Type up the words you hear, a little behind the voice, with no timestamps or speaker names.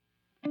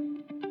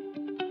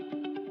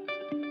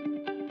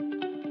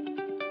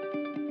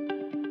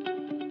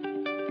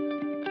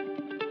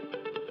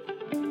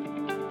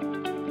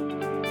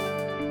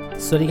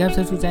สวัสดีครับ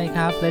ชูใจค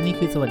รับและนี่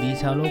คือสวัสดี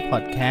ชาวโลกพอ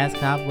ดแคสต์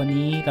ครับวัน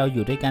นี้เราอ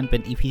ยู่ด้วยกันเป็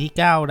น EP ที่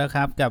9แล้วค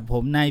รับกับผ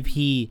มนาย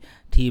พี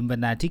ทีมบร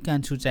รณาธิการ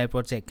ชูใจโปร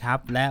เจกต์ครับ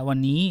และวัน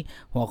นี้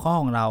หัวข้อ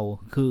ของเรา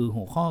คือ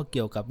หัวข้อเ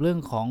กี่ยวกับเรื่อง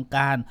ของก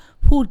าร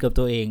พูดกับ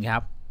ตัวเองครั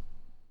บ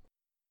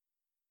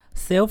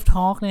เซลฟ์ท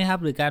อล์กนะครับ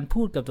หรือการ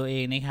พูดกับตัวเอ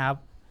งนะครับ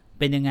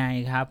เป็นยังไง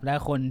ครับและ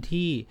คน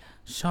ที่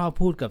ชอบ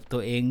พูดกับตั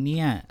วเองเ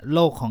นี่ยโล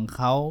กของเ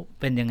ขา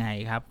เป็นยังไง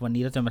ครับวัน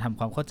นี้เราจะมาทำ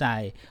ความเข้าใจ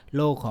โ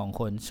ลกของ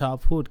คนชอบ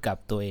พูดกับ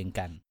ตัวเอง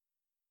กัน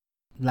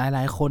หล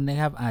ายๆคนนะ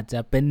ครับอาจจะ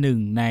เป็นหนึ่ง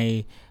ใน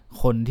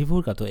คนที่พู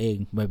ดกับตัวเอง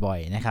บ่อย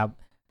ๆนะครับ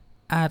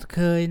อาจเค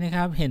ยนะค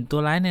รับเห็นตั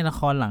วร้ายในละ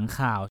ครหลัง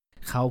ข่าว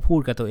เขาพูด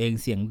กับตัวเอง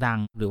เสียงดัง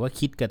หรือว่า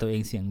คิดกับตัวเอ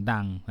งเสียงดั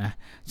งนะ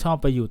ชอบ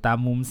ไปอยู่ตาม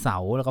มุมเสา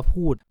แล้วก็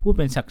พูดเ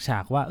ป็นฉา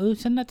กๆว่า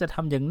ฉันน่าจะท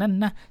ำอย่างนั้น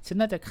นะฉัน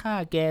น่าจะฆ่า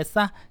แกซ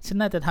ะฉัน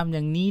น่าจะทำอ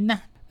ย่างนี้นะ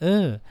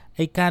ไอ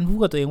การพูด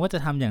กับตัวเองว่าจะ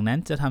ทำอย่างนั้น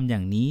จะทำอย่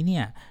างนี้เนี่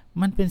ย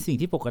มันเป็นสิ่ง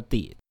ที่ปก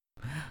ติ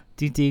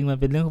จริงๆมัน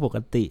เป็นเรื่องปก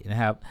ติน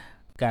ะครับ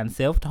การเซ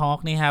ลฟ์ทอล์ก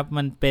นี่ครับ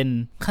มันเป็น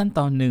ขั้นต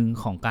อนหนึ่ง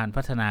ของการ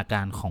พัฒนาก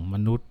ารของม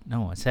นุษย์นะ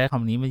ใช้ค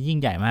ำนี้มันยิ่ง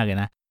ใหญ่มากเลย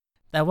นะ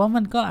แต่ว่า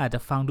มันก็อาจจะ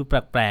ฟังดูแ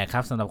ปลกๆค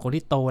รับสำหรับคน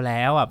ที่โตแ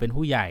ล้วเป็น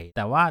ผู้ใหญ่แ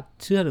ต่ว่า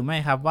เชื่อหรือไม่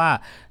ครับว่า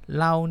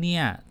เราเนี่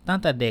ยตั้ง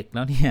แต่เด็กแ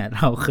ล้วเนี่ยเ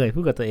ราเคยพู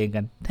ดกับตัวเอง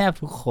กันแทบ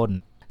ทุกคน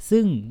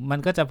ซึ่งมัน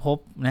ก็จะพบ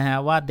นะฮะ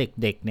ว่าเ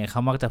ด็กๆเนี่ยเข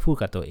ามักจะพูด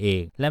กับตัวเอ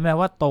งและแม้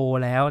ว่าโต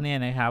แล้วเนี่ย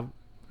นะครับ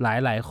ห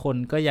ลายๆคน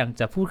ก็ยัง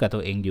จะพูดกับตั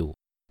วเองอยู่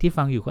ที่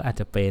ฟังอยู่ก็อาจ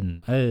จะเป็น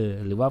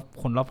หรือว่า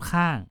คนรอบ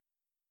ข้าง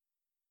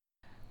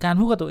การ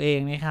พูดกับตัวเอง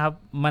นะครับ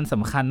มันส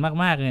ำคัญ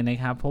มากๆเลยนะ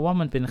ครับเพราะว่า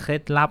มันเป็นเคล็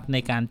ดลับใน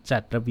การจั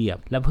ดระเบียบ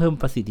และเพิ่ม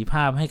ประสิทธิภ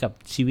าพให้กับ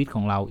ชีวิตข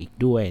องเราอีก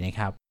ด้วยนะค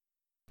รับ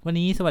วัน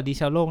นี้สวัสดี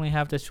ชาวโลกนะค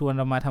รับจะชวนเ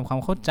รามาทำความ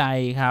เข้าใจ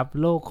ครับ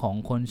โลกของ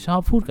คนชอ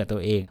บพูดกับตั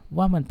วเอง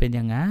ว่ามันเป็น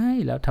ยังไง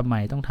แล้วทำไม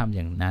ต้องทำอ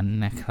ย่างนั้น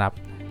นะครับ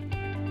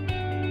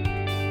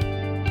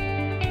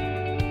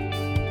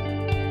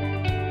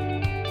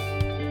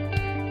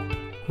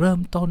เริ่ม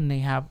ต้นน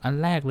ะครับอัน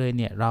แรกเลยเ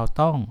นี่ยเรา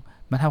ต้อง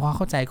มาทำความเ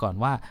ข้าใจก่อน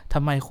ว่าท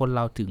ำไมคนเ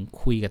ราถึง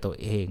คุยกับตัว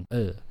เอง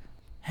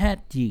แพท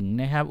ย์หญิง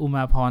นะครับอุม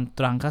าพรต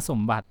รังคส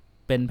มบัติ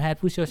เป็นแพทย์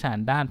ผู้เชี่ยวชาญ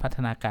ด้านพัฒ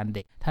นาการเ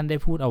ด็กท่านได้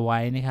พูดเอาไว้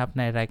นะครับใ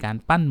นรายการ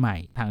ปั้นใหม่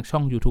ทางช่อ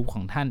ง YouTube ข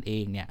องท่านเอ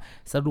งเนี่ย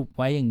สรุปไ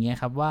ว้อย่างนี้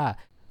ครับว่า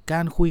ก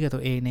ารคุยกับตั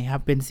วเองนะครั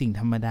บเป็นสิ่ง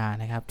ธรรมดา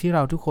นะครับที่เร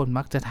าทุกคน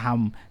มักจะท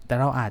ำแต่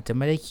เราอาจจะไ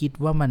ม่ได้คิด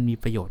ว่ามันมี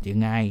ประโยชน์ยั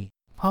งไง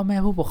พ่อแม่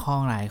ผู้ปกครอ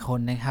งหลายคน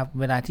นะครับ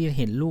เวลาที่เ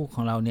ห็นลูกข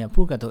องเราเนี่ย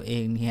พูดกับตัวเอ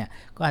งเนี่ย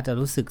ก็อาจจะ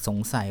รู้สึกสง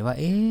สัยว่า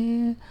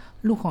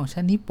ลูกของฉั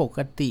นนี่ปก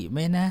ติไหม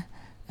นะ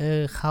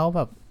เขาแบ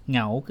บเหง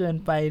าเกิน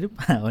ไปหรือเ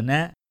ปล่าน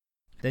ะ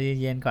ใจ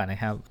เย็นๆก่อนนะ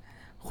ครับ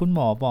คุณหม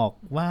อบอก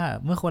ว่า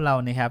เมื่อคนเรา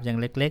นะครับอย่าง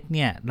เล็กๆเ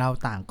นี่ยเรา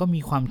ต่างก็มี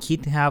ความคิด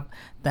ครับ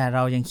แต่เร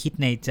ายังคิด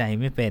ในใจ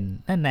ไม่เป็น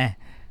นั่นแน่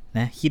น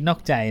ะคิดนอก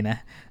ใจนะ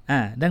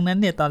ดังนั้น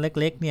เนี่ยตอนเ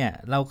ล็กๆเนี่ย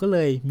เราก็เล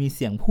ยมีเ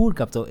สียงพูด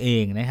กับตัวเอ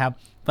งนะครับ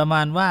ประม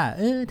าณว่า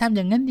ทำอ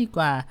ย่างนั้นดีก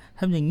ว่า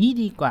ทำอย่างนี้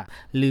ดีกว่า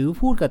หรือ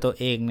พูดกับตัว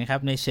เองนะครับ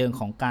ในเชิง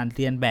ของการเ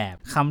รียนแบบ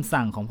คำ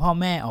สั่งของพ่อ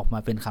แม่ออกมา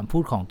เป็นคำพู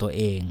ดของตัว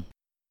เอง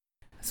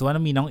สมมติ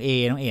ว่ามีน้องเอ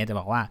จะ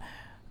บอกว่า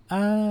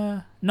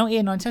น้องเอ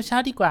นอนเช้า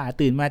ๆดีกว่า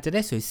ตื่นมาจะไ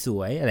ด้ส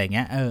วยๆอะไรเ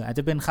งี้ยอาจจ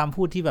ะเป็นคำ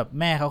พูดที่แบบ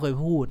แม่เขาเคย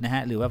พูดนะฮ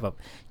ะหรือว่าแบบ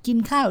กิน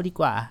ข้าวดี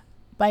กว่า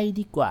ไป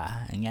ดีกว่า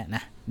อย่างเงี้ยน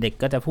ะเด็ก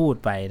ก็จะพูด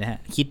ไปนะฮะ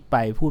คิดไป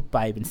พูดไป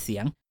เป็นเสี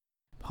ยง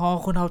พอ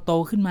คนเราโต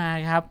ขึ้นมา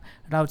ครับ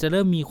เราจะเ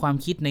ริ่มมีความ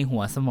คิดในหั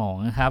วสมอง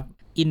นะครับ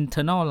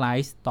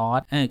internalized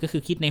thought ก็คื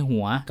อคิดใน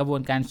หัวกระบว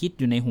นการคิด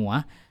อยู่ในหัว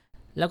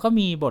แล้วก็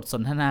มีบทส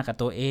นทนากับ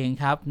ตัวเอง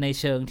ครับใน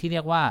เชิงที่เรี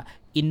ยกว่า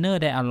inner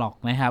dialogue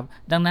นะครับ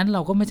ดังนั้นเร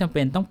าก็ไม่จำเ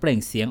ป็นต้องเปล่ง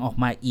เสียงออก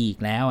มาอีก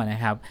แล้วน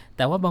ะครับแ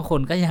ต่ว่าบางค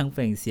นก็ยังเป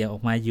ล่งเสียงออ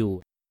กมาอยู่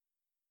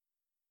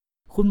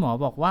คุณหมอ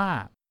บอกว่า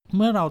เ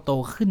มื่อเราโต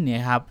ขึ้นเนี่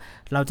ยครับ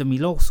เราจะมี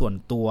โลกส่วน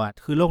ตัว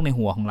คือโลกใน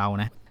หัวของเรา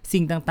นะ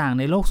สิ่งต่างๆ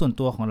ในโลกส่วน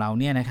ตัวของเรา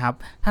เนี่ยนะครับ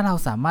ถ้าเรา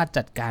สามารถ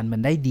จัดการมั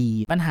นได้ดี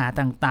ปัญหา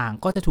ต่าง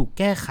ๆก็จะถูกแ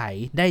ก้ไข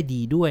ได้ดี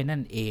ด้วยนั่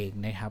นเอง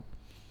นะครับ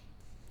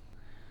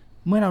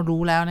เมื่อเรา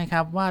รู้แล้วนะค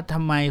รับว่าท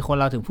ำไมคน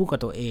เราถึงพูดกับ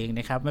ตัวเอง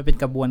นะครับมันเป็น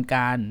กระบวนก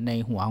ารใน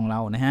หัวของเร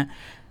านะฮะ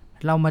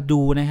เรามา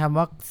ดูนะครับ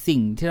ว่าสิ่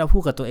งที่เราพู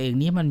ดกับตัวเอง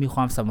นี้มันมีค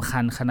วามสำคั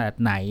ญขนาด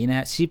ไหนน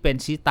ะชี้เป็น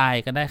ชี้ตาย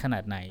กันได้ขนา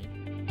ดไหน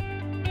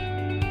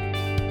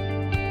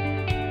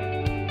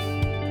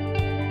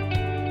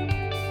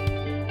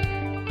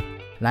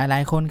หลา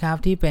ยๆคนครับ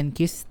ที่เป็นค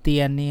ริสเตี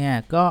ยนเนี่ย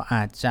ก็อ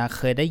าจจะเ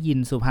คยได้ยิน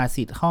สุภา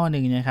ษิตข้อห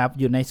นึ่งนะครับ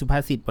อยู่ในสุภา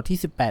ษิตบทที่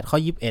18ข้อ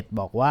21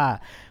บอกว่า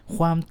ค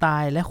วามตา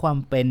ยและความ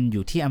เป็นอ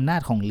ยู่ที่อำนา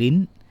จของลิ้น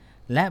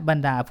และบรร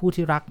ดาผู้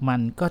ที่รักมั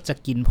นก็จะ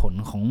กินผล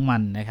ของมั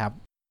นนะครับ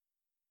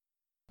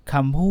ค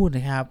ำพูดน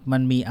ะครับมั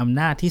นมีอำ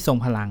นาจที่ทรง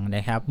พลังน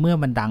ะครับเมื่อ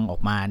มันดังออ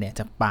กมาเนี่ย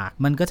จากปาก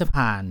มันก็จะ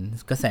ผ่าน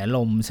กระแสล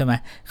มใช่ไหม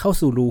เข้า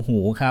สู่รูหู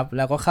ครับแ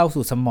ล้วก็เข้า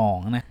สู่สมอง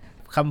นะ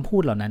คำพู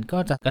ดเหล่านั้นก็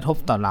จะกระทบ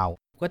ต่อเรา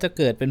ก็จะ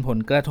เกิดเป็นผล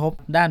กระทบ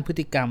ด้านพฤ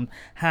ติกรรม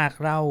หาก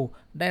เรา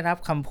ได้รับ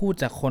คำพูด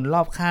จากคนร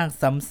อบข้าง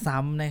ซ้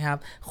ำๆนะครับ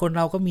คนเ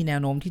ราก็มีแนว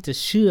โน้มที่จะ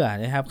เชื่อ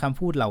นะครับคำ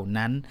พูดเหล่า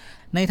นั้น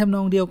ในทำน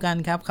องเดียวกัน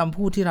ครับคำ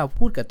พูดที่เรา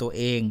พูดกับตัว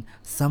เอง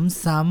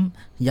ซ้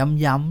ำๆ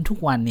ย้ำๆทุก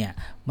วันเนี่ย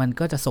มัน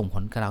ก็จะส่งผ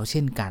ลกับเราเ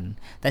ช่นกัน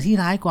แต่ที่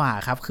ร้ายกว่า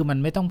ครับคือมัน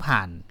ไม่ต้องผ่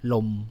านล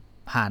ม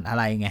ผ่านอะ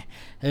ไรไง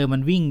มั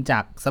นวิ่งจา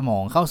กสมอ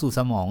งเข้าสู่ส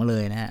มองเล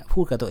ยนะฮะพู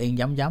ดกับตัวเอง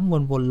ย้ำๆ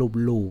วน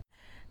ๆลูป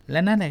และ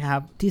นั่นแหละครั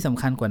บที่ส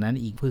ำคัญกว่านั้น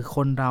อีกคือค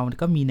นเรา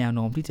ก็มีแนวโ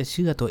น้มที่จะเ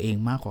ชื่อตัวเอง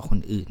มากกว่าคน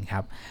อื่นค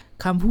รับ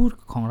คำพูด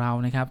ของเรา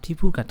นะครับที่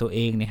พูดกับตัวเอ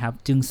งนะครับ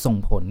จึงส่ง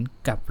ผล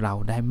กับเรา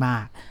ได้ม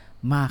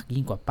าก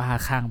ยิ่งกว่าป้า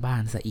ข้างบ้า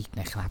นซะอีก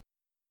นะครับ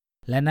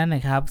และนั่นน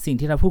ะครับสิ่ง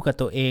ที่เราพูดกับ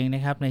ตัวเองน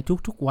ะครับใน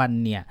ทุกๆวัน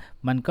เนี่ย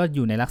มันก็อ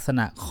ยู่ในลักษ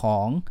ณะขอ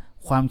ง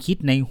ความคิด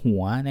ในหั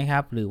วนะครั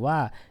บหรือว่า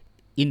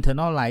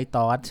internalize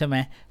thought ใช่ไหม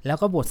แล้ว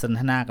ก็บทสน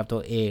ทนากับตั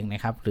วเองน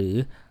ะครับหรือ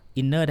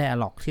inner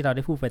dialogue ที่เราไ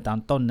ด้พูดไปตอน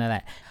ต้นนั่นแหล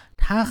ะ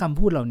ถ้าคำ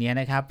พูดเหล่านี้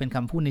นะครับเป็นค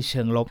ำพูดในเ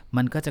ชิงลบ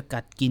มันก็จะ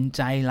กัดกินใ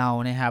จเรา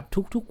นะครับ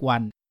ทุกๆวั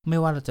นไม่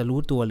ว่าเราจะรู้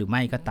ตัวหรือไ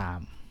ม่ก็ตาม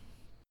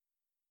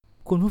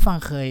คุณผู้ฟัง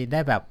เคยได้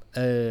แบบ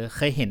เค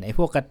ยเห็นไอ้พ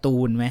วกการ์ตู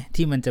นไหม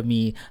ที่มันจะ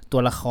มีตั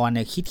วละครเ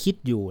นี่ยคิด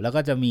อยู่แล้ว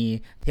ก็จะมี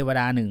เทว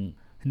ดา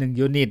1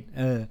ยูนิต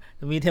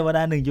จะมีเทวด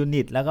า1ยู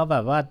นิตแล้วก็แบ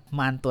บว่า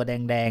มารตัวแ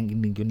ดงๆอีก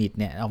1ยูนิต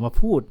เนี่ยออกมา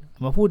พู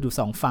ดอยู่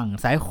2ฝั่ง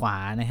ซ้ายขวา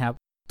นะครับ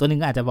ตัวนึง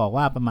ก็อาจจะบอก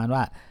ว่าประมาณ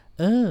ว่า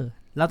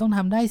เราต้องท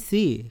ำได้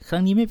สิครั้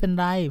งนี้ไม่เป็น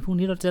ไรพรุ่ง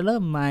นี้เราจะเริ่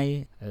มใหม่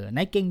น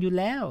ายเก่งอยู่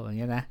แล้วอย่าง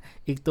เงี้ยนะ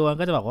อีกตัว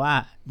ก็จะบอกว่า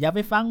อย่าไป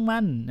ฟังมั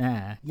น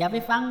อย่าไป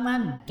ฟังมั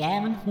นแก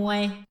มันห่ว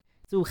ย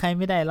สู้ใคร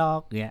ไม่ได้หรอ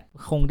กเนี่ย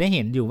คงได้เ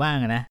ห็นอยู่บ้าง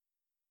นะ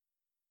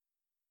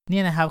เนี่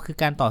ยนะครับคือ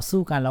การต่อ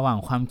สู้กันระหว่าง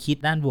ความคิด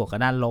ด้านบวกกับ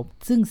ด้านลบ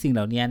ซึ่งสิ่งเห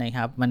ล่านี้นะค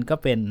รับมันก็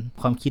เป็น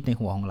ความคิดใน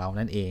หัวของเรา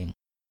นั่นเอง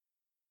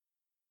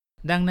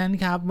ดังนั้น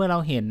ครับเมื่อเรา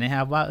เห็นนะค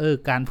รับว่า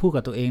การพูด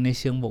กับตัวเองใน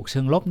เชิงบวกเชิ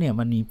งลบเนี่ย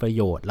มันมีประโ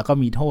ยชน์แล้วก็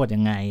มีโทษยั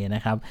งไงน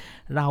ะครับ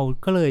เรา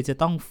ก็เลยจะ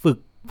ต้องฝึก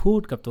พู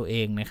ดกับตัวเอ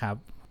งนะครับ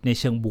ใน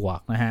เชิงบวก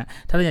นะฮะ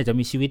ถ้าเราอยากจะ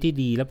มีชีวิตที่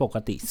ดีและปก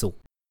ติสุข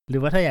หรื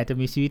อว่าถ้าอยากจะ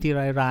มีชีวิตที่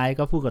ร้ายๆ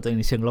ก็พูดกับตัวเอง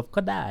ในเชิงลบ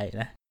ก็ได้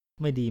นะ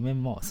ไม่ดีไม่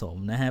เหมาะสม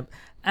นะครับ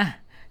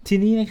ที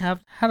นี้นะครับ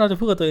ถ้าเราจะ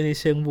พูดกับตัวเองใน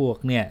เชิงบวก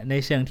เนี่ยใน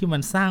เชิงที่มั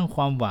นสร้างค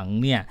วามหวัง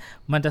เนี่ย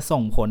มันจะส่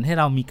งผลให้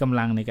เรามีกำ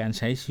ลังในการใ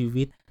ช้ชี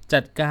วิต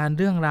จัดการ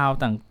เรื่องราว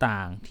ต่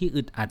างๆที่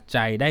อึดอัดใจ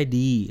ได้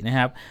ดีนะค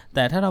รับแ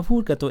ต่ถ้าเราพู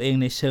ดกับตัวเอง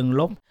ในเชิง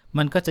ลบ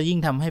มันก็จะยิ่ง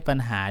ทำให้ปัญ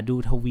หาดู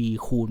ทวี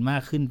คูณมา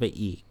กขึ้นไป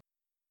อีก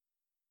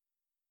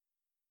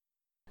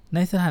ใน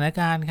สถาน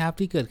การณ์ครับ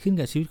ที่เกิดขึ้น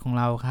กับชีวิตของ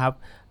เราครับ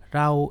เ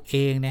ราเอ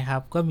งนะครั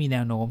บก็มีแน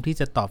วโน้มที่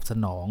จะตอบส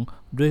นอง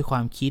ด้วยคว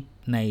ามคิด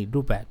ในรู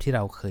ปแบบที่เร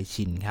าเคย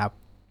ชินครับ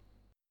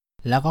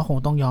แล้วก็คง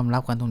ต้องยอมรั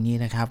บกันตรงนี้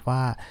นะครับว่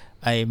า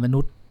ไอ้ม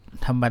นุษย์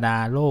ธรรมดา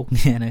โลกเ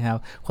นี่ยนะครับ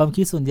ความ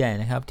คิดส่วนใหญ่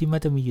นะครับที่มัน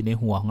จะมีอยู่ใน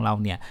หัวของเรา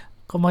เนี่ย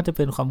ก็มักจะเ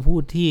ป็นคำพู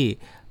ดที่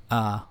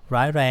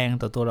ร้ายแรง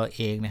ต่อตัวเราเ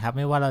องนะครับไ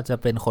ม่ว่าเราจะ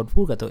เป็นคน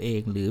พูดกับตัวเอ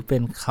งหรือเป็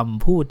นค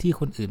ำพูดที่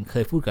คนอื่นเค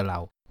ยพูดกับเรา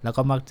แล้ว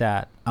ก็มักจะ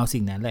เอา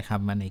สิ่งนั้นแหละครับ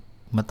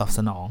มาตอบส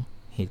นอง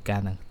เหตุการ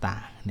ณ์ต่า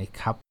งๆนะ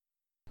ครับ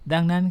ดั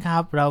งนั้นครั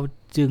บเรา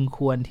จึงค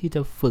วรที่จ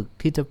ะฝึก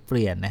ที่จะเป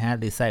ลี่ยนนะฮะ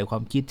หรือใส่ควา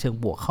มคิดเชิง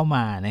บวกเข้าม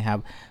านะครับ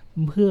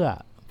เพื่อ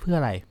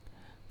อะไร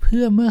เ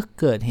พื่อเมื่อ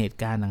เกิดเหตุ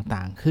การณ์ต่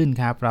างๆขึ้น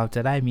ครับเราจ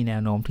ะได้มีแน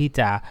วโน้มที่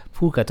จะ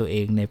พูดกับตัวเอ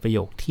งในประโย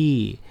คที่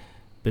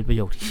เป็นประโ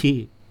ยคที่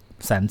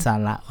สรรสา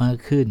ระมาก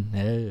ขึ้น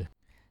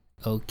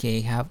โอเค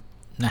ครับ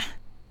นะ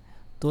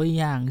ตัว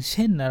อย่างเ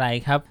ช่นอะไร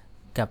ครับ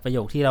กับประโย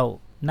คที่เรา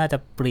น่าจะ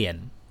เปลี่ยน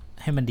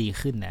ให้มันดี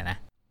ขึ้นนะ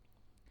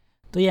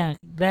ตัวอย่าง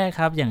แรก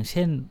ครับอย่างเ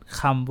ช่น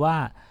คำว่า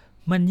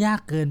มันยาก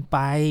เกินไป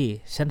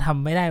ฉันท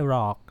ำไม่ได้หร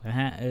อกนะ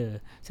ฮะ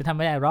ฉันทำไ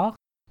ม่ได้หรอก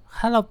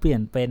ถ้าเราเปลี่ย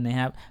นเป็นนะ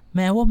ครับแ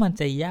ม้ว่ามัน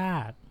จะยา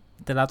ก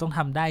แต่เราต้องท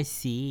ำได้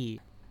สิ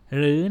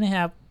หรือนะค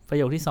รับประ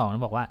โยคที่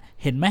2บอกว่า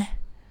เห็นไหม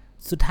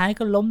สุดท้าย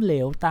ก็ล้มเหล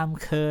วตาม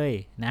เคย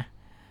นะ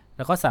แ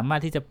ล้วก็สามาร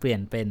ถที่จะเปลี่ย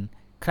นเป็น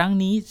ครั้ง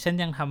นี้ฉัน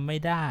ยังทำไม่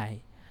ได้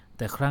แ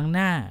ต่ครั้งห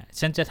น้า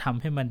ฉันจะท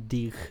ำให้มัน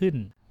ดีขึ้น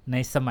ใน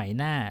สมัย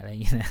หน้าอะไรอย่า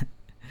งเงี้ยนะ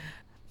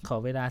ขอ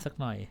เวลาสัก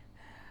หน่อย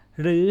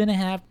หรือนะ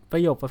ครับปร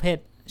ะโยคประเภท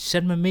ฉั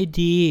นมันไม่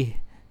ดี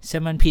ฉั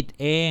นมันผิด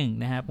เอง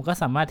นะครับมันก็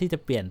สามารถที่จะ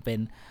เปลี่ยนเป็น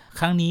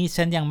ครั้งนี้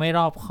ฉันยังไม่ร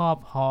อบคอบ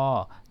พอ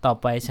ต่อ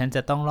ไปฉันจ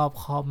ะต้องรอบ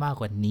คอบมาก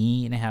กว่านี้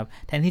นะครับ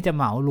แทนที่จะเ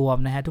หมารวม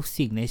นะฮะทุก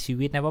สิ่งในชี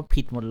วิตนะว่า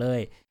ผิดหมดเลย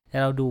แต่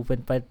เราดูเป็น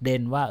ประเด็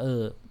นว่า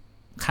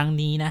ครั้ง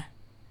นี้นะ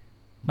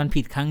มัน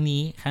ผิดครั้ง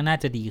นี้ครั้งหน้า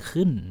จะดี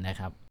ขึ้นนะ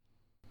ครับ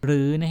ห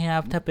รือนะครั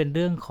บถ้าเป็นเ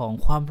รื่องของ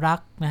ความรัก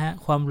นะฮะ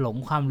ความหลง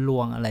ความล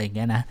วงอะไรอย่างเ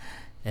งี้ยนะ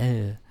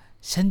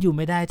ฉันอยู่ไ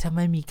ม่ได้ถ้าไ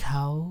ม่มีเข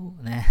า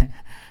นะ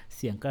เ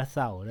สียงกระเซ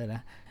าเลยน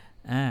ะ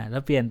แล้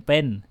วเปลี่ยนเป็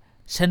น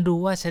ฉันรู้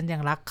ว่าฉันยั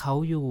งรักเขา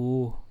อยู่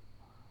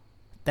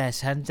แต่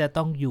ฉันจะ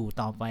ต้องอยู่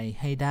ต่อไป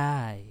ให้ได้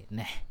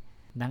นะ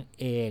นาง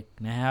เอก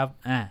นะครับ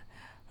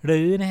ห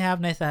รือนะครับ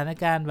ในสถาน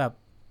การณ์แบบ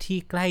ที่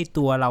ใกล้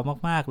ตัวเรา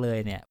มากๆเลย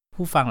เนี่ย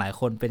ผู้ฟังหลาย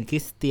คนเป็นคริ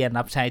สเตียน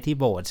รับใช้ที่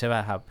โบสถ์ใช่ป่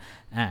ะครับ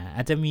อ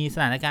าจจะมีส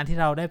ถานการณ์ที่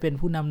เราได้เป็น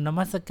ผู้นำน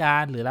มัสกา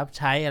รหรือรับใ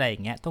ช้อะไรอย่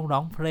างเงี้ยต้องร้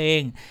องเพล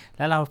งแ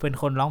ล้วเราเป็น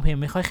คนร้องเพลง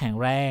ไม่ค่อยแข็ง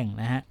แรง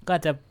นะฮะก็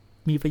จะ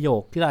มีประโย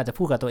คที่เราจะ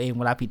พูดกับตัวเองเ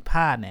วลาผิดพ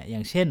ลาดเนี่ยอย่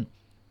างเช่น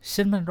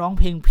ฉันมันร้อง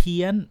เพลงเ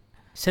พี้ยน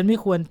ฉันไม่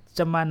ควรจ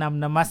ะมาน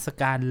ำนมัส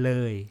การเล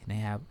ยน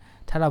ะครับ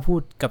ถ้าเราพู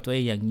ดกับตัวเอ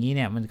งอย่างนี้เ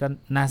นี่ยมันก็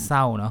น่าเศ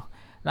ร้าเนาะ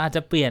เราอาจจ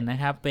ะเปลี่ยนนะ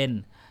ครับเป็น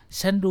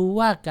ฉันรู้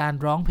ว่าการ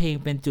ร้องเพลง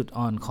เป็นจุด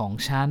อ่อนของ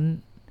ฉัน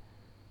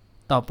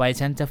ต่อไป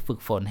ฉันจะฝึก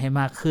ฝนให้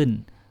มากขึ้น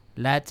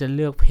และจะเ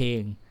ลือกเพล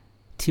ง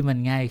ที่มัน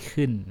ง่าย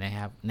ขึ้นนะค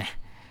รับ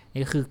นี่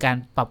ก็คือการ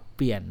ปรับเป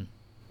ลี่ยน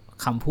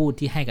คำพูด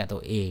ที่ให้กับตั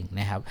วเอง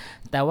นะครับ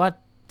แต่ว่า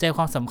ใจค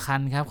วามสำคัญ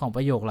ครับของป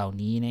ระโยคเหล่า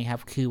นี้นะครับ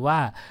คือว่า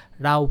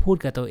เราพูด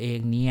กับตัวเอง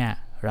เนี่ย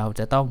เรา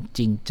จะต้องจ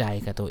ริงใจ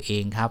กับตัวเอ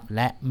งครับแ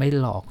ละไม่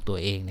หลอกตัว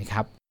เองนะค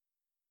รับ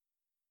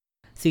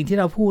สิ่งที่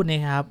เราพูดน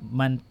ะครับ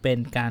มันเป็น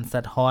การส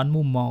ะท้อน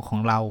มุมมองขอ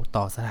งเรา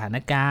ต่อสถาน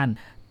การณ์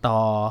ต่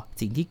อ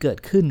สิ่งที่เกิด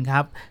ขึ้นค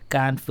รับก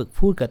ารฝึก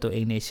พูดกับตัวเอ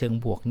งในเชิง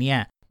บวกเนี่ย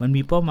มัน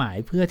มีเป้าหมาย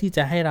เพื่อที่จ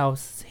ะให้เรา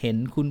เห็น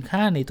คุณค่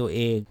าในตัวเ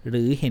องห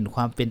รือเห็นค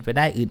วามเป็นไปไ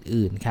ด้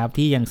อื่นๆครับ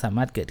ที่ยังสาม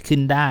ารถเกิดขึ้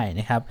นได้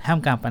นะครับท่าม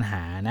กลางปัญห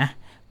านะ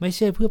ไม่ใ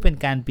ช่เพื่อเป็น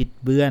การบิด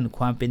เบือนค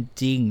วามเป็น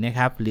จริงนะค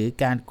รับหรือ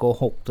การโก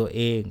หกตัวเ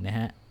องนะฮ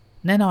ะ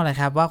แน่นอนเลย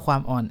ครับว่าควา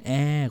มอ่อนแอ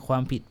ควา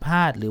มผิดพล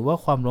าดหรือว่า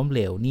ความล้มเห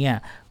ลวเนี่ย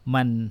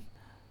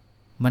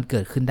มันเ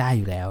กิดขึ้นได้อ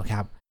ยู่แล้วค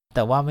รับแ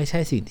ต่ว่าไม่ใช่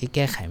สิ่งที่แ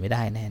ก้ไขไม่ไ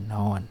ด้แน่น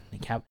อนน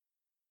ะครับ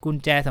กุญ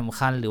แจสำ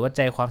คัญหรือว่าใ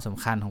จความส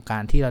ำคัญของกา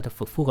รที่เราจะ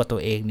ฝึกพูดกับตั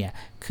วเองเนี่ย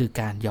คือ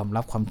การยอม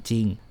รับความจ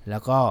ริงแล้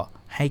วก็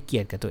ให้เกี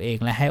ยรติกับตัวเอง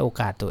และให้โอ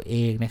กาสตัวเอ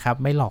งนะครับ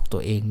ไม่หลอกตั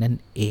วเองนั่น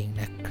เอง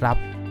นะครับ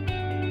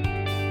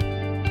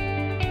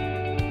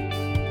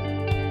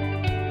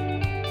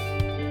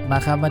มา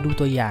ครับมาดู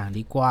ตัวอย่าง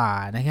ดีกว่า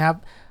นะครับ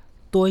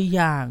ตัวอ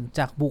ย่างจ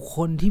ากบุคค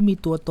ลที่มี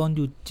ตัวตนอ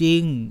ยู่จริ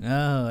ง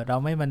เรา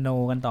ไม่มโน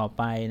กันต่อไ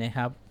ปนะค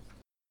รับ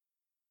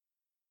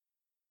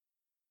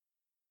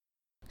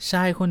ช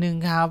ายคนหนึ่ง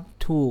ครับ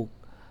ถูก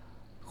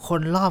ค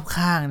นรอบ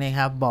ข้างนะค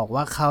รับบอก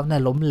ว่าเขา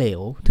ล้มเหล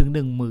วถึง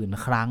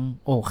 10,000 ครั้ง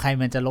โอ้ใคร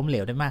มันจะล้มเหล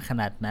วได้มากข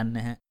นาดนั้นน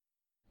ะฮะ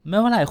แม้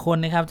ว่าหลายคน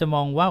นะครับจะม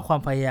องว่าควา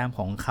มพยายามข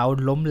องเขา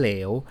ล้มเหล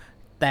ว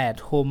แต่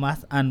โทมัส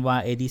อันวา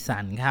เอดิสั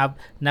นครับ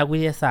นักวิ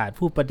ทยาศาสตร์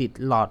ผู้ประดิษฐ์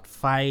หลอด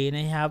ไฟน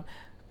ะครับ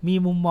มี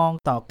มุมมอง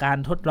ต่อการ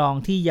ทดลอง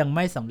ที่ยังไ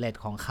ม่สำเร็จ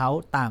ของเขา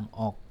ต่าง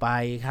ออกไป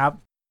ครับ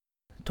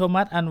โท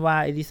มัสอันวา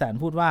เอดิสัน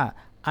พูดว่า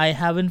I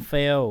haven't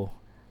failed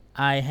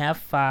I have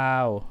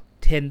found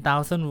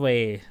 10,000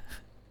 ways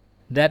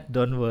that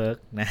don't work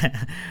นะ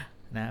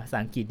ภาษา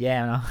อังกฤษแย่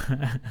เนาะ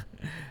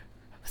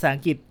ภาษาอั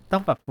งกฤษต้อ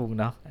งปรับปรุง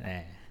เนาะ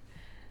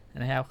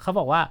นะครับเขา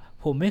บอกว่า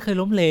ผมไม่เคย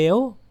ล้มเหลว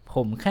ผ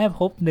มแค่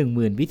พบ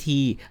 10,000 วิธี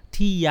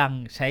ที่ยัง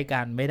ใช้ก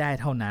ารไม่ได้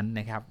เท่านั้น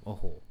นะครับโอ้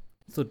โห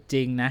สุดจ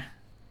ริงนะ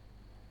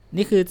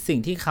นี่คือสิ่ง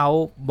ที่เขา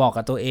บอก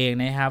กับตัวเอง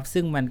นะครับ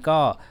ซึ่งมันก็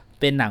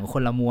เป็นหนังค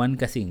นละม้วน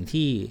กับสิ่ง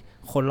ที่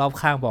คนรอบ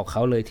ข้างบอกเข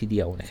าเลยทีเ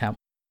ดียวนะครับ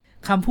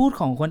คำพูด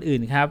ของคนอื่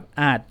นครับ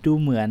อาจดู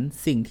เหมือน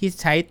สิ่งที่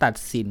ใช้ตัด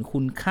สินคุ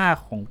ณค่า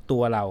ของตั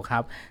วเราครั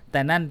บแต่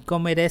นั่นก็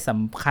ไม่ได้ส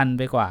ำคัญไ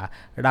ปกว่า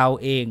เรา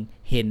เอง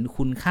เห็น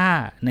คุณค่า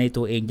ใน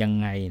ตัวเองยัง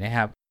ไงนะค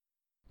รับ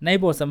ใน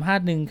บทสัมภาษ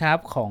ณ์หนึ่งครับ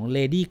ของเล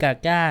ดี้กา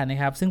ก้านะ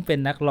ครับซึ่งเป็น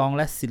นักร้องแ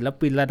ละศิล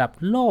ปินระดับ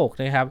โลก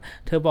นะครับ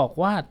เธอบอก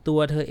ว่าตัว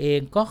เธอเอง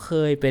ก็เค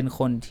ยเป็น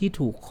คนที่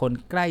ถูกคน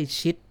ใกล้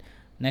ชิด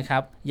นะครั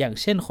บอย่าง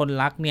เช่นคน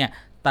รักเนี่ย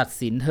ตัด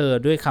สินเธอ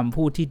ด้วยคำ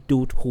พูดที่ดู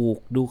ถูก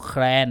ดูแค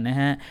ลนนะ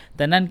ฮะแ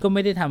ต่นั่นก็ไ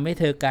ม่ได้ทำให้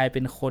เธอกลายเ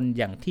ป็นคน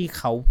อย่างที่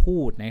เขาพู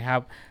ดนะครั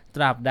บต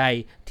ราบใด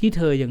ที่เ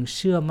ธอยังเ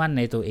ชื่อมั่นใ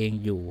นตัวเอง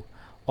อยู่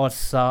อด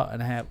ซะ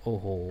นะครับโอ้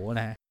โหน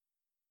ะ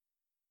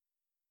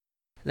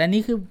และ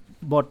นี่คือ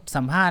บท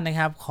สัมภาษณ์นะ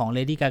ครับของ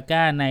Lady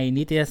Gaga ใน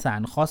นิตยสา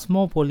ร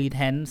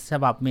Cosmopolitan ฉ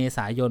บับเมษ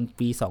ายน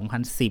ปี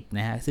 2010 น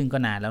ะฮะซึ่งก็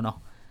นานแล้วเนาะ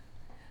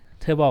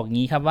เธอบอก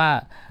งี้ครับว่า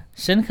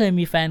ฉันเคย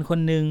มีแฟนคน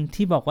หนึ่ง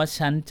ที่บอกว่า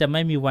ฉันจะไ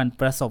ม่มีวัน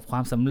ประสบคว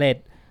ามสำเร็จ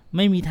ไ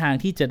ม่มีทาง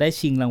ที่จะได้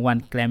ชิงรางวัล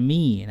แกรม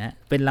มี่นะ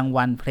เป็นราง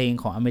วัลเพลง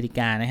ของอเมริก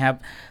านะครับ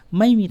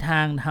ไม่มีท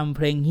างทำเพ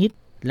ลงฮิต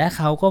และเ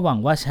ขาก็หวัง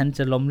ว่าฉันจ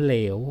ะล้มเหล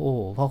วโอ้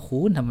พ่อคุ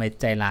ณทำไม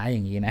ใจร้ายอ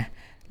ย่างนี้นะ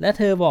และเ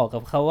ธอบอกกั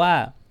บเขาว่า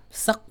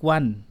สักวั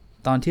น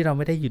ตอนที่เราไ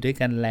ม่ได้อยู่ด้วย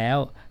กันแล้ว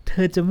เธ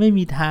อจะไม่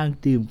มีทาง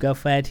ดื่มกา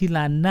แฟที่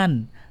ร้านนั่น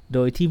โด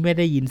ยที่ไม่ไ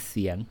ด้ยินเ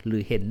สียงหรื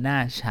อเห็นหน้า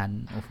ฉัน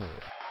โอ้โห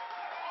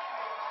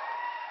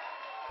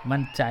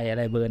มั่นใจอะไ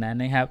รเบอร์นั้น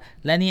นะครับ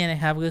และนี่น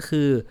ะครับก็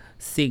คือ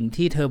สิ่ง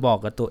ที่เธอบอก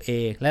กับตัวเอ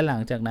งและหลั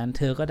งจากนั้นเ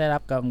ธอก็ได้รั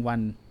บราง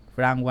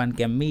วัลแ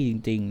กรมมี่จ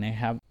ริงๆนะ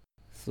ครับ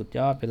สุดย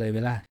อดไปเลยเว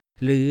ลา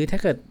หรือถ้า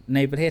เกิดใน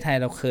ประเทศไทย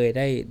เราเคย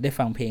ได้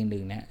ฟังเพลงหนึ่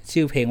งนะ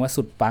ชื่อเพลงว่า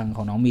สุดปังข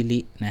องน้องมิลลิ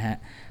นะฮะ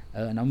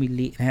น้องมิล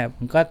ลินะครับ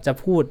มันก็จะ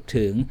พูด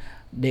ถึง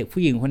เด็ก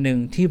ผู้หญิงคนหนึ่ง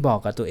ที่บอก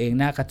กับตัวเอง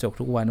หน้ากระจก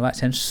ทุกวันว่า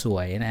ฉันสว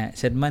ยนะฮะ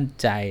ฉันมั่น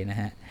ใจนะ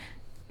ฮะ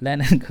และ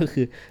นั่นก็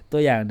คือตั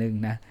วอย่างหนึ่ง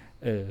นะ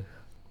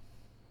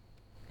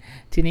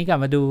ทีนี้กลับ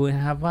มาดูน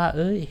ะครับว่า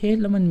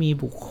แล้วมันมี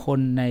บุคคล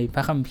ในพ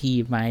ระคัมภี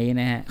ร์ไหม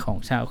นะฮะของ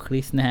ชาวค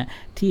ริสต์นะฮะ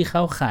ที่เข้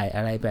าข่ายอ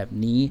ะไรแบบ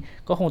นี้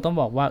ก็คงต้อง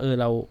บอกว่า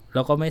เร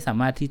าก็ไม่สา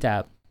มารถที่จะ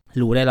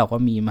รู้ได้หรอกว่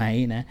ามีไหม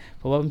นะเ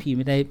พราะว่าพระคัมภีร์ไ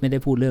ม่ได้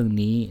พูดเรื่อง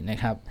นี้นะ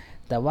ครับ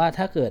แต่ว่า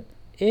ถ้าเกิด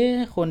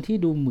คนที่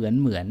ดูเหมือ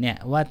นเนี่ย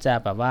ว่าจะ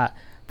แบบว่า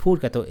พูด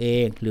กับตัวเอ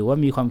งหรือว่า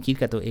มีความคิด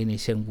กับตัวเองใน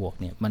เชิงบวก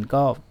เนี่ยมัน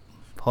ก็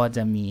พอจ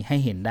ะมีให้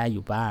เห็นได้อ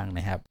ยู่บ้างน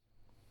ะครับ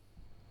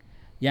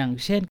อย่าง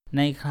เช่นใ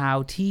นคราว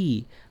ที่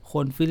ค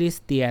นฟิลิส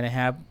เตียนะค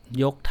รับ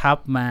ยกทัพ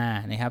มา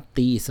นะครับ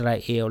ตีอิสรา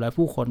เอลและ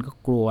ผู้คนก็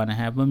กลัวนะ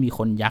ครับว่ามีค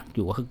นยักษ์อ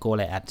ยู่ก็คือโก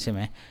ลิอัทใช่ไหม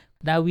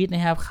ดาวิดน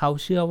ะครับเขา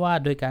เชื่อว่า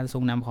โดยการทร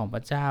งนำของพร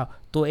ะเจ้า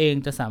ตัวเอง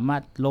จะสามาร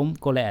ถล้ม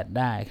โกลิอัท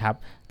ได้ครับ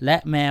และ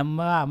แม้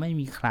ว่าไม่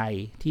มีใคร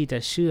ที่จะ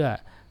เชื่อ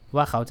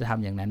ว่าเขาจะท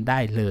ำอย่างนั้นได้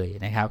เลย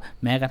นะครับ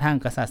แม้กระทั่ง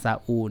กษัตริย์ซา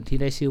อูลที่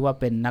ได้ชื่อว่า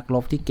เป็นนักร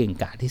บที่เก่ง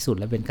กาจที่สุด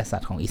และเป็นกษัต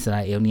ริย์ของอิสร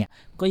าเอลเนี่ย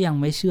ก็ยัง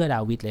ไม่เชื่อด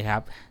าวิดเลยครั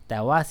บแต่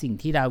ว่าสิ่ง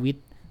ที่ดาวิด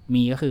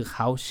มีก็คือเข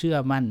าเชื่อ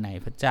มั่นใน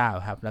พระเจ้า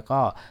ครับแล้วก็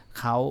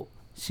เขา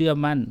เชื่อ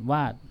มั่นว่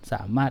าส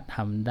ามารถท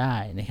ำได้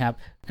นะครับ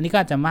อันนี้ก็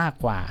จะมาก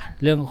กว่า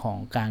เรื่องของ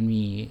การ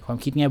มีความ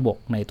คิดแง่บวก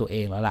ในตัวเอ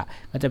งแล้วล่ะ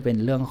ก็จะเป็น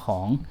เรื่องขอ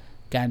ง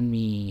การ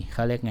มีเข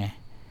าเรียกไง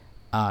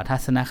ทั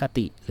ศนค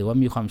ติหรือว่า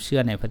มีความเชื่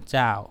อในพระเ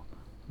จ้า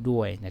ด้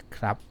วยนะค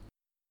รับ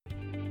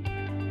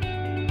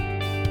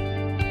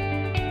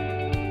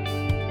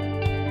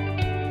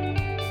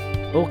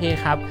โอเค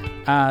ครับ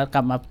ก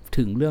ลับมา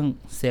ถึงเรื่อง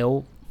เซล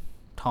ฟ์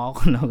ทอล์ก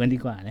ของเรากันดี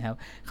กว่านะครับ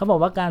เขาบอก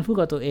ว่าการพูด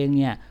กับตัวเอง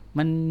เนี่ย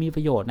มันมีป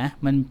ระโยชน์นะ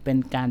มันเป็น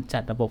การจั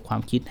ดระบบควา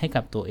มคิดให้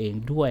กับตัวเอง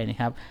ด้วยนะ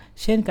ครับ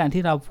เช่นการ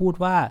ที่เราพูด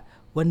ว่า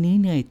วันนี้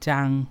เหนื่อยจั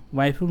งไ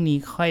ว้พรุ่งนี้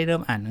ค่อยเริ่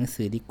มอ่านหนัง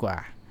สือดีกว่า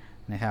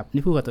นะครับ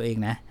นี่พูดกับตัวเอง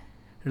นะ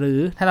หรือ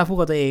ถ้าเราพูด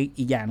กับตัวเอง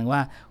อีกอย่างนึงว่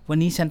าวัน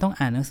นี้ฉันต้อง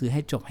อ่านหนังสือใ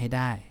ห้จบให้ไ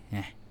ด้น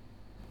ะ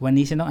วัน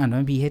นี้ฉันต้องอ่านพระ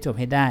คัมภีร์ให้จบ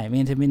ให้ได้ไม่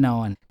งั้นฉันไม่นอ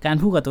นการ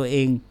พูดกับตัวเอ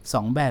ง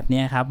2แบบ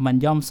นี้ครับมัน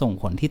ย่อมส่ง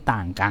ผลที่ต่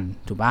างกัน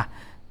ถูกปะ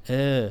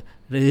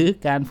หรือ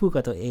การพูด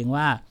กับตัวเอง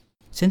ว่า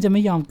ฉันจะไ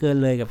ม่ยอมเกิน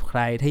เลยกับใคร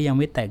ถ้ายัง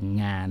ไม่แต่ง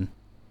งาน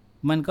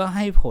มันก็ใ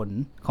ห้ผล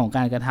ของก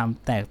ารกระท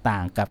ำแตกต่า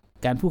งกับ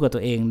การพูดกับตั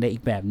วเองในอี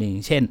กแบบหนึ่ง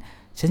เช่น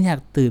ฉันอยาก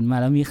ตื่นมา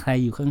แล้วมีใคร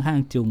อยู่ข้าง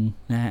ๆจุง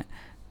นะฮะ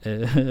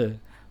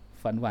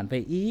ฝันหวานไป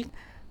อีก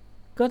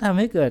ก็ทำใ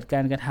ห้เกิดกา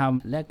รกระท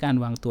ำและการ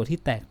วางตัวที่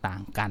แตกต่า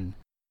งกัน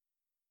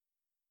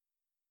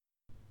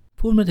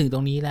พูดมาถึงตร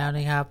งนี้แล้วน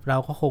ะครับเรา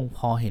ก็คงพ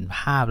อเห็นภ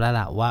าพแล้ว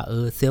ล่ะว่า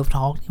เซลฟ์ท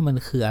อล์กนี่มัน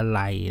คืออะไ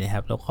รนะค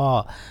รับแล้วก็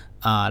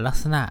ลัก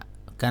ษณะ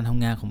การท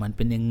ำงานของมันเ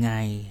ป็นยังไง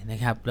นะ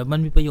ครับแล้วมัน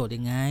มีประโยชน์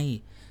ยังไง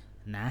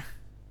นะ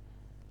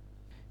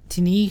ที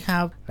นี้ค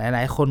รับหล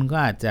ายๆคนก็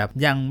อาจจะ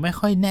ยังไม่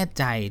ค่อยแน่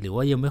ใจหรือ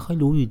ว่ายังไม่ค่อย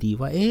รู้อยู่ดี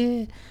ว่า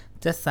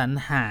จะสรร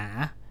หา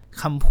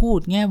คำพูด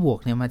แง่บวก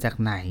เนี่ยมาจาก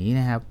ไหน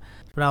นะครับ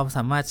เราส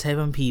ามารถใช้พ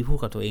ระคัมภีร์พูด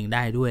กับตัวเองไ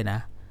ด้ด้วยนะ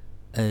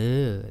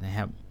นะค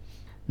รับ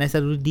ในส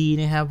ดุดี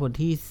นะครับบท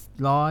ที่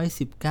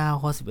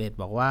119ข้อ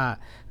11บอกว่า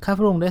ข้าพ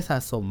ระองค์ได้สะ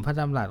สมพระ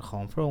ดำรัสขอ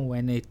งพระองค์ไว้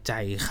ในใจ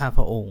ข้าพ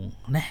ระองค์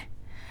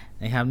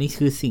นะครับนี่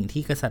คือสิ่ง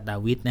ที่กษัตริย์ดา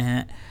วิดนะฮ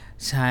ะ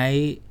ใช้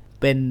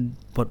เป็น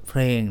บทเพ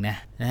ลงน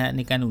ะฮะใน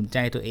การหนุนใจ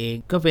ตัวเอง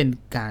ก็เป็น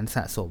การส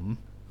ะสม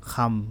ค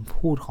ำ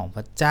พูดของพ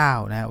ระเจ้า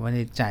นะไว้ใน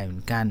ใจเหมื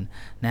อนกัน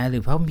นะหรื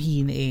อพระคัมภี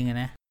ร์นั่นเอง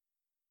นะ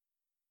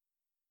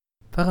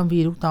พระคัมภี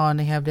ร์ทุกตอน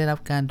นะครับได้รับ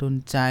การดล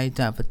ใจ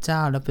จากพระเจ้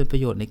าและเป็นปร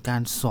ะโยชน์ในกา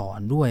รสอน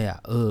ด้วย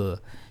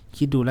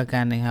คิดดูแล้วกั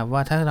นนะครับว่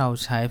าถ้าเรา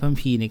ใช้พระคัม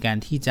ภีร์ในการ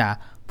ที่จะ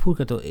พูด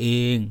กับตัวเอ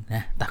งน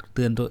ะตักเ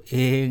ตือนตัวเอ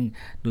ง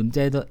หนุนใจ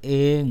ตัวเอ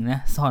งนะ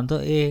สอนตั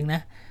วเองน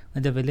ะมั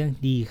นจะเป็นเรื่อง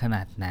ดีขน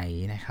าดไหน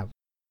นะครับ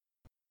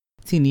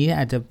สิ่งนี้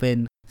อาจจะเป็น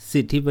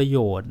สิทธิประโย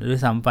ชน์หรือ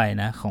ซ้ำไป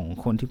นะของ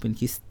คนที่เป็น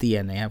คริสเตีย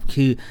นนะครับ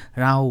คือ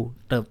เรา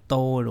เติบโต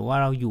หรือว่า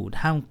เราอยู่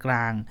ท่ามกล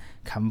าง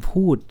คำ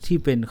พูดที่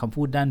เป็นคำ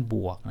พูดด้านบ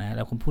วกนะแ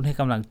ล้วคำพูดให้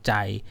กำลังใจ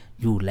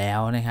อยู่แล้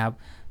วนะครับ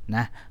น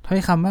ะถ้อ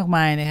ยคำมากม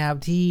ายนะครับ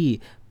ที่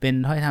เป็น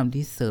ถ้อยคำ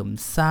ที่เสริม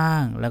สร้า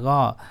งแล้วก็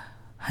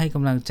ให้ก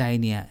ำลังใจ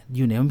เนี่ยอ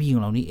ยู่ในพระคัมภีร์ขอ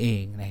งเรานี่เอ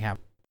งนะครับ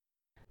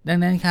ดัง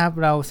นั้นครับ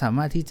เราสาม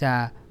ารถที่จะ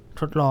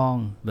ทดลอง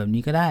แบบ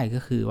นี้ก็ได้ก็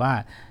คือว่า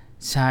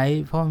ใช้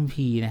พระคัม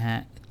ภีร์นะฮะ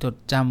จด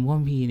จำพระ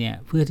คัมภีร์เนี่ย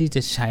เพื่อที่จ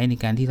ะใช้ใน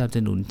การที่เราจะ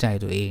หนุนใจ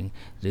ตัวเอง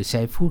หรือใ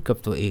ช้พูดกับ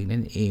ตัวเองนั่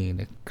นเอง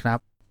นะครับ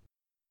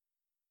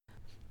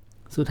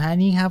สุดท้าย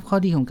นี้ครับข้อ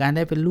ดีของการไ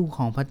ด้เป็นลูกข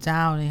องพระเจ้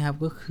านะครับ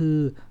ก็คือ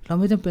เรา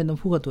ไม่จำเป็นต้อง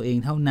พูดกับตัวเอง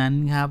เท่านั้น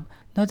ครับ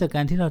นอกจากก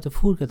ารที่เราจะ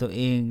พูดกับตัวเ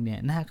องเนี่ย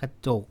หน้ากระ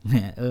จกเ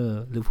นี่ย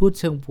หรือพูด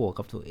เชิงบวก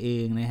กับตัวเอ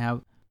งนะครับ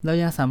เรา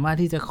ยังสามารถ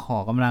ที่จะขอ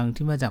กำลัง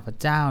ที่มาจากพระ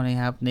เจ้านะ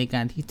ครับในก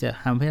ารที่จะ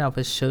ทำให้เราเผ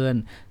ชิญ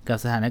กับ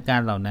สถานการ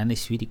ณ์เหล่านั้นใน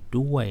ชีวิตอีก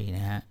ด้วยน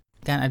ะฮะ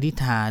การอธิษ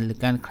ฐานหรือ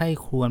การใคร่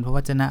ครวญพระว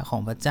จนะขอ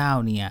งพระเจ้า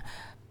เนี่ย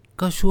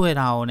ก็ช่วย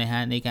เรานะฮ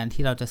ะในการ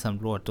ที่เราจะส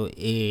ำรวจตัว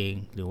เอง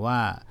หรือว่า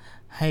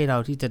ให้เรา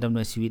ที่จะดำเ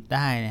นินชีวิตไ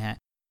ด้นะฮะ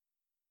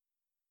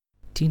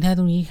ทิ้งท้ายต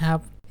รงนี้ครับ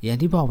อย่าง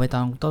ที่บอกไปต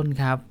อนต้น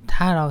ครับ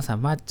ถ้าเราสา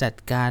มารถจัด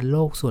การโล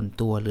กส่วน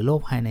ตัวหรือโล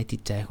กภายในจิ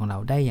ตใจของเรา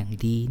ได้อย่าง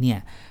ดีเนี่ย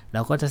เร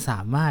าก็จะสา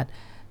มารถ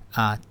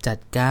จัด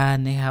การ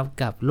นะครับ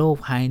กับโลก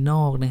ภายน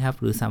อกนะครับ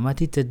หรือสามารถ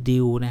ที่จะดิ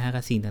วนะฮะ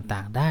กับสิ่งต่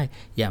างๆได้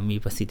อย่างมี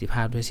ประสิทธิภ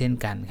าพด้วยเช่น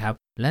กันครับ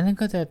และนั่น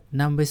ก็จะ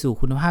นำไปสู่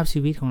คุณภาพชี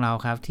วิตของเรา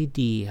ครับที่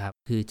ดีครับ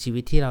คือชีวิ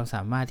ตที่เราส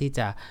ามารถที่จ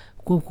ะ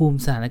ควบคุม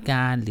สถานก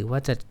ารณ์หรือว่า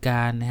จัดก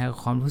ารนะครับ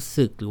ความรู้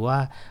สึกหรือว่า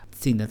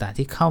สิ่งต่างๆ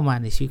ที่เข้ามา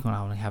ในชีวิตของเร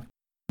านะครับ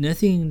เนื้อ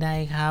สิ่งใด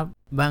ครับ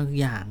บาง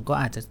อย่างก็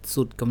อาจจะ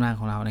สุดกำลัง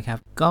ของเรานะครับ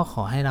ก็ข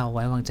อให้เราไ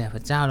ว้วางใจพร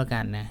ะเจ้าแล้วกั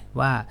นนะ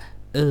ว่า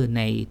ใ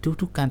น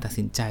ทุกๆการตัด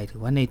สินใจหรื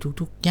อว่าใน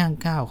ทุกๆย่าง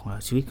ก้าวของเรา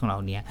ชีวิตของเรา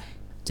เนี่ย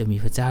จะมี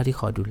พระเจ้าที่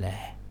คอยดูแล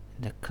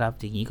นะครับ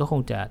อย่างนี้ก็ค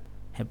งจะ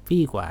แฮป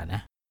ปี้กว่าน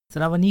ะสำ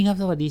หรับวันนี้ครับ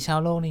สวัสดีชาว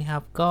โลกนี่ครั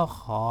บก็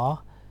ขอ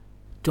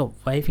จบ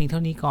ไว้เพียงเท่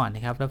านี้ก่อนน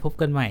ะครับแล้วพบ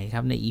กันใหม่ค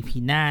รับใน EP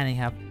หน้านะ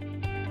ครับ